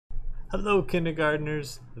Hello,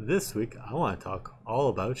 kindergartners. This week I want to talk all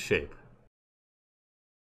about shape.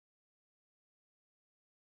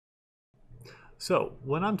 So,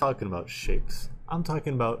 when I'm talking about shapes, I'm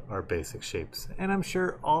talking about our basic shapes, and I'm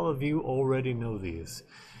sure all of you already know these.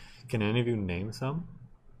 Can any of you name some?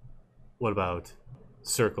 What about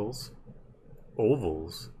circles,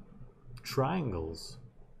 ovals, triangles,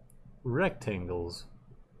 rectangles,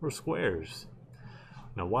 or squares?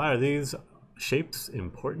 Now, why are these shapes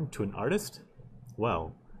important to an artist?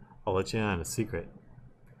 Well, I'll let you in on a secret.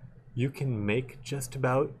 You can make just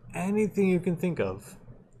about anything you can think of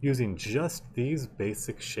using just these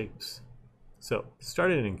basic shapes. So,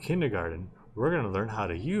 starting in kindergarten, we're going to learn how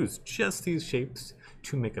to use just these shapes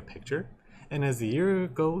to make a picture. And as the year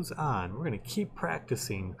goes on, we're going to keep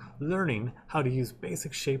practicing learning how to use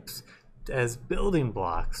basic shapes as building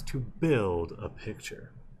blocks to build a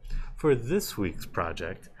picture. For this week's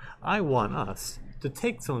project, I want us to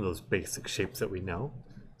take some of those basic shapes that we know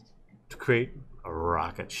to create a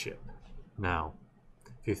rocket ship. Now,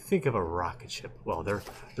 if you think of a rocket ship, well, they're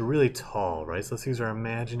really tall, right? So let's use our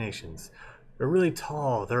imaginations. They're really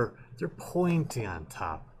tall, they're pointy on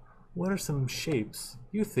top. What are some shapes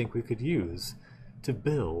you think we could use to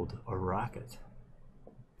build a rocket?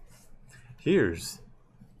 Here's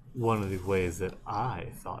one of the ways that I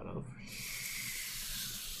thought of.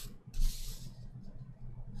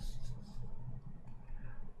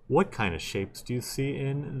 What kind of shapes do you see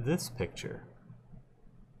in this picture?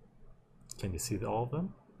 Can you see all of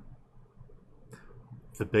them?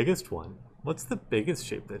 The biggest one. What's the biggest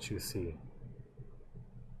shape that you see?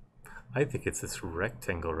 I think it's this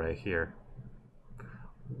rectangle right here.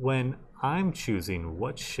 When I'm choosing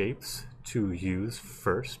what shapes to use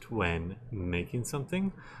first when making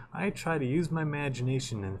something, I try to use my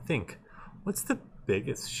imagination and think, what's the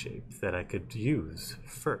biggest shape that I could use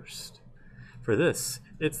first? For this,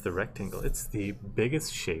 it's the rectangle. It's the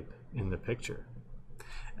biggest shape in the picture.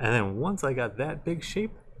 And then once I got that big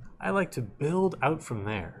shape, I like to build out from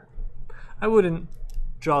there. I wouldn't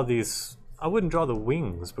draw the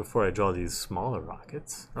wings before I draw these smaller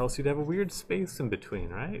rockets, or else you'd have a weird space in between,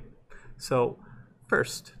 right? So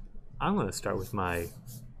first, I'm going to start with my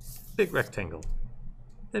big rectangle.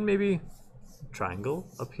 Then maybe a triangle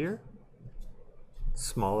up here.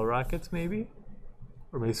 Smaller rockets maybe,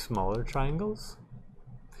 or maybe smaller triangles.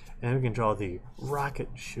 And we can draw the rocket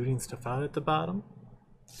shooting stuff out at the bottom.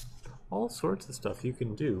 All sorts of stuff you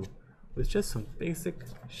can do with just some basic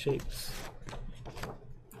shapes.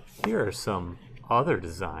 Here are some other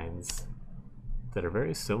designs that are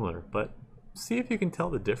very similar, but see if you can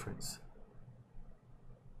tell the difference.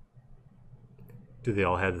 Do they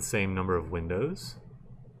all have the same number of windows?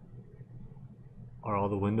 Are all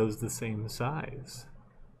the windows the same size?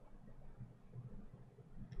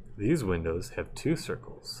 These windows have 2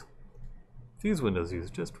 circles. These windows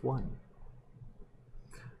use just 1.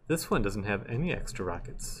 This one doesn't have any extra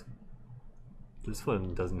rockets. This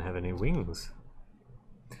one doesn't have any wings.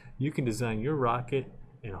 You can design your rocket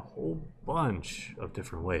in a whole bunch of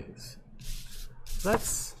different ways.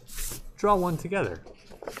 Let's draw one together.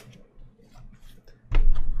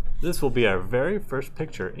 This will be our very first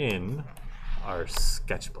picture in our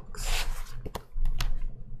sketchbooks.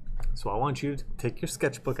 So I want you to take your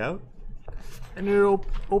sketchbook out and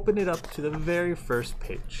open it up to the very first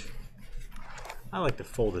page. I like to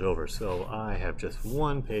fold it over so I have just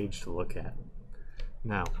one page to look at.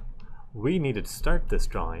 Now, we need to start this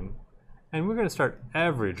drawing, and we're going to start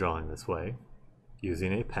every drawing this way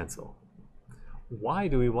using a pencil. Why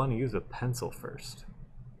do we want to use a pencil first?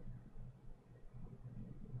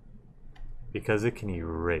 Because it can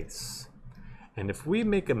erase. And if we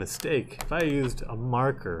make a mistake, if I used a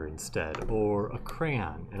marker instead or a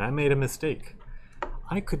crayon and I made a mistake,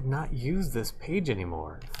 I could not use this page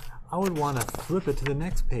anymore. I would want to flip it to the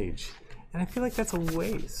next page, and I feel like that's a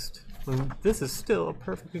waste when this is still a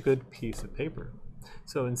perfectly good piece of paper.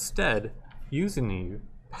 So instead, using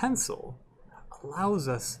a pencil allows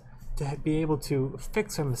us to be able to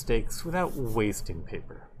fix our mistakes without wasting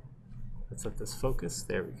paper. Let's let this focus.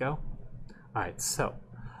 There we go. Alright, so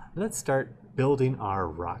let's start building our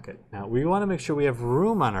rocket. Now we want to make sure we have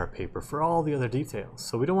room on our paper for all the other details.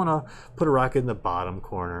 So we don't want to put a rocket in the bottom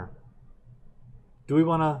corner. Do we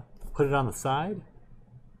want to put it on the side?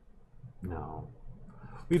 No.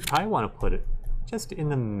 We'd probably want to put it just in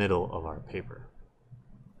the middle of our paper.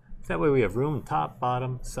 That way we have room top,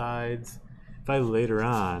 bottom, sides. If I later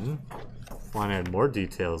on want to add more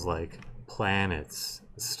details like planets,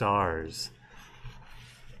 stars,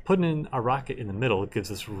 putting in a rocket in the middle gives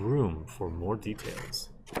us room for more details.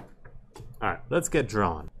 Alright, let's get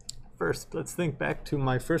drawn. First, let's think back to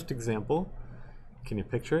my first example. Can you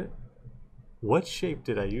picture it? What shape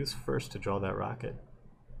did I use first to draw that rocket?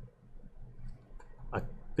 A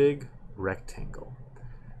big rectangle.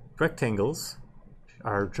 Rectangles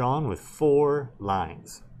are drawn with 4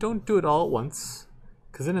 lines. Don't do it all at once,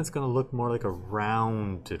 because then it's going to look more like a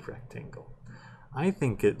rounded rectangle. I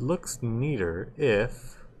think it looks neater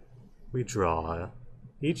if we draw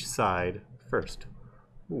each side first.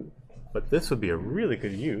 Ooh, but this would be a really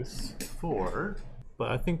good use for,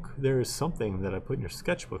 but I think there is something that I put in your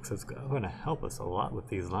sketchbooks that's going to help us a lot with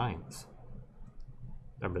these lines.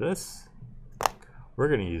 Remember this? We're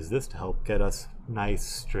going to use this to help get us nice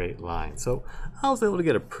straight lines. So I was able to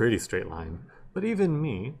get a pretty straight line, but even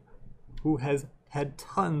me, who has had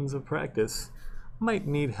tons of practice, might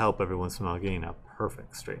need help every once in a while getting a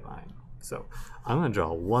perfect straight line. So I'm going to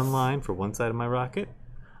draw one line for one side of my rocket.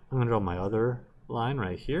 I'm going to draw my other line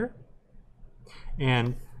right here.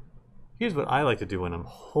 And here's what I like to do when I'm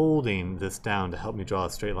holding this down to help me draw a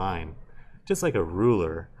straight line. Just like a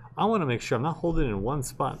ruler, I want to make sure I'm not holding it in one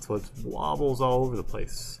spot so it wobbles all over the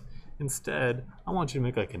place. Instead, I want you to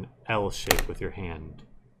make like an L shape with your hand.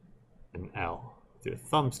 An L, with your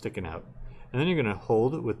thumb sticking out. And then you're going to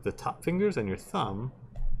hold it with the top fingers and your thumb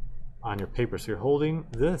on your paper. So you're holding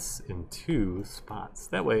this in 2 spots.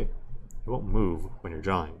 That way, it won't move when you're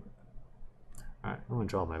drawing. Alright, I'm going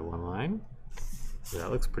to draw my one line. So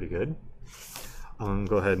that looks pretty good. I'm going to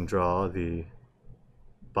go ahead and draw the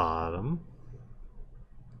bottom,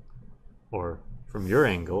 or from your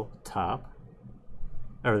angle, top.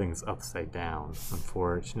 Everything's upside down,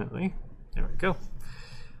 unfortunately. There we go.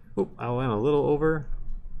 Oop, I went a little over.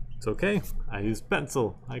 It's okay. I used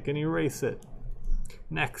pencil. I can erase it.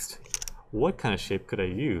 Next, what kind of shape could I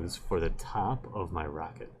use for the top of my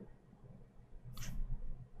rocket?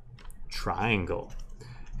 Triangle.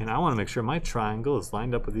 And I want to make sure my triangle is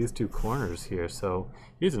lined up with these 2 corners here. So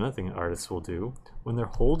here's another thing artists will do. When they're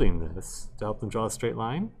holding this to help them draw a straight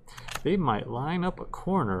line, they might line up a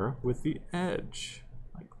corner with the edge,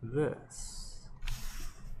 like this.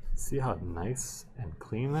 See how nice and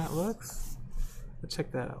clean that looks? Let's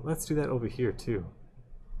check that out. Let's do that over here too.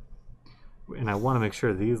 And I want to make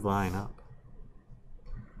sure these line up.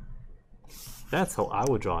 That's how I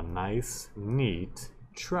would draw a nice, neat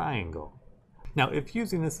triangle. Now, if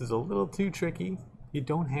using this is a little too tricky, you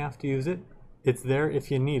don't have to use it. It's there if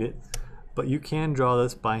you need it, but you can draw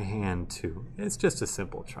this by hand too. It's just a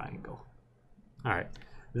simple triangle. All right,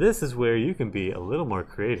 this is where you can be a little more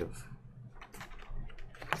creative.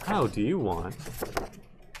 How do you want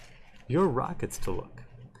your rockets to look?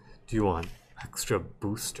 Do you want extra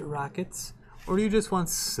booster rockets, or do you just want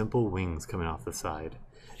simple wings coming off the side?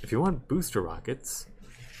 If you want booster rockets,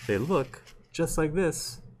 they look just like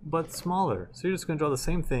this, but smaller. So you're just going to draw the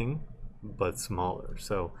same thing, but smaller.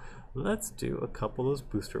 So let's do a couple of those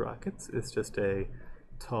booster rockets. It's just a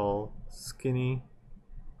tall, skinny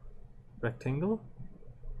rectangle,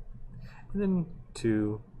 and then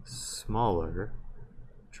 2 smaller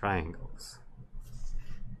triangles.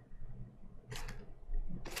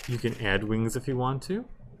 You can add wings if you want to,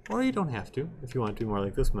 or you don't have to if you want to be more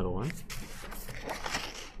like this middle one.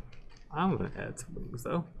 I'm going to add some wings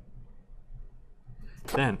though.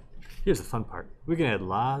 Then, here's the fun part. We can add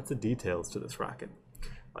lots of details to this rocket,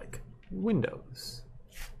 like windows,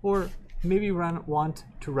 or maybe want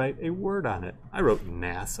to write a word on it. I wrote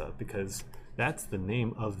NASA because that's the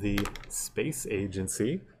name of the space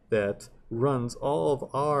agency that runs all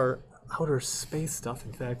of our outer space stuff.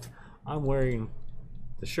 In fact, I'm wearing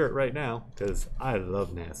the shirt right now because I love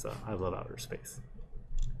NASA. I love outer space.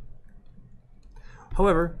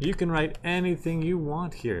 However, you can write anything you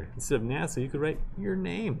want here. Instead of NASA, you could write your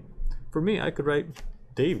name. For me, I could write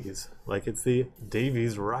Davies, like it's the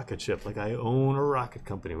Davies rocket ship, like I own a rocket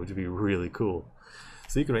company, which would be really cool.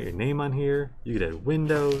 So you can write your name on here, you could add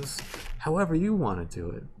windows, however you want to do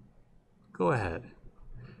it. Go ahead.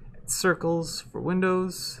 Circles for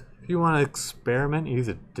windows. If you want to experiment, use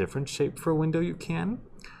a different shape for a window, you can.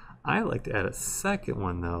 I like to add a second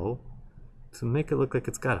one though, to make it look like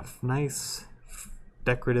it's got a nice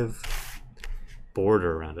decorative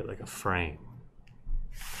border around it, like a frame.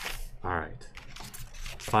 All right,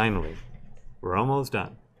 finally, we're almost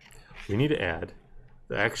done. We need to add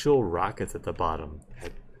the actual rockets at the bottom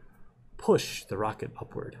that push the rocket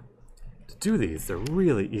upward. To do these, they're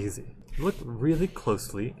really easy. Look really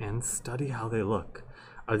closely and study how they look.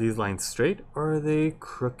 Are these lines straight or are they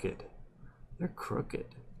crooked? They're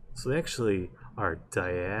crooked. So they actually are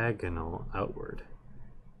diagonal outward.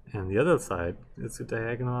 And the other side is a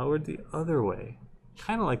diagonal outward the other way.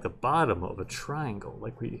 Kind of like the bottom of a triangle.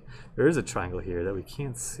 There is a triangle here that we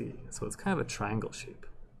can't see. So it's kind of a triangle shape.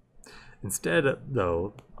 Instead,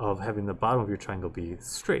 though, of having the bottom of your triangle be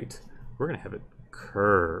straight, we're going to have it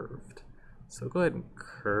curved. So go ahead and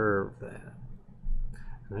curve that.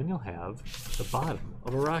 And then you'll have the bottom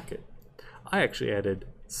of a rocket. I actually added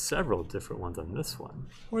several different ones on this one,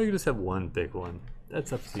 or you can just have one big one.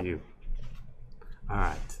 That's up to you. All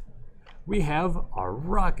right, we have our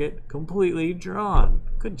rocket completely drawn.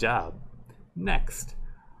 Good job. Next,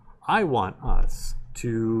 I want us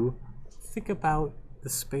to think about the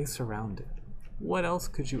space around it. What else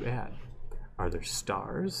could you add? Are there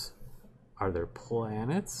stars? Are there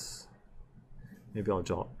planets? Maybe I'll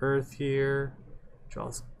draw Earth here. Draw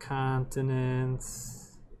some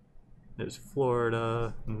continents. There's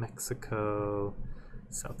Florida, Mexico,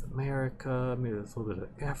 South America. Maybe there's a little bit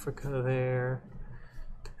of Africa there.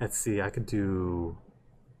 Let's see, I could do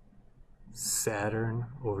Saturn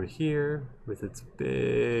over here with its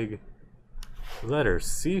big letter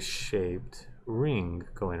C-shaped ring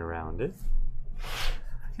going around it.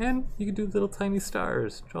 And you can do little tiny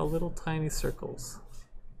stars, draw little tiny circles.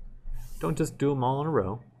 Don't just do them all in a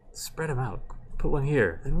row, spread them out. Put one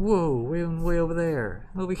here, and whoa, way over there,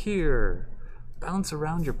 and over here. Bounce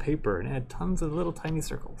around your paper and add tons of little tiny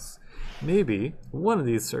circles. Maybe one of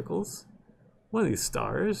these circles, one of these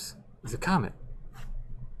stars, is a comet.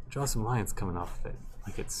 Draw some lines coming off of it,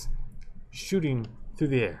 like it's shooting through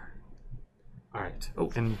the air. All right,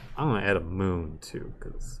 oh, and I'm gonna add a moon too,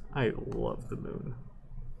 because I love the moon.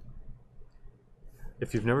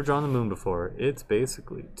 If you've never drawn the moon before, it's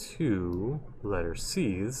basically two letter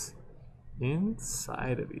C's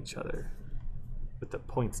inside of each other with the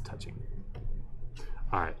points touching.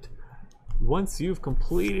 All right, once you've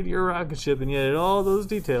completed your rocket ship and you added all those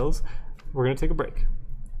details, we're gonna take a break.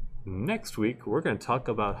 Next week, we're gonna talk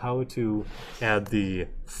about how to add the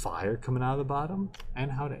fire coming out of the bottom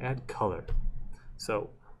and how to add color. So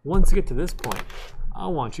once you get to this point, I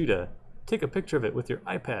want you to take a picture of it with your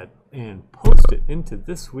iPad and post it into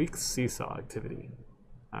this week's Seesaw activity.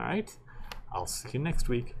 All right, I'll see you next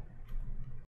week.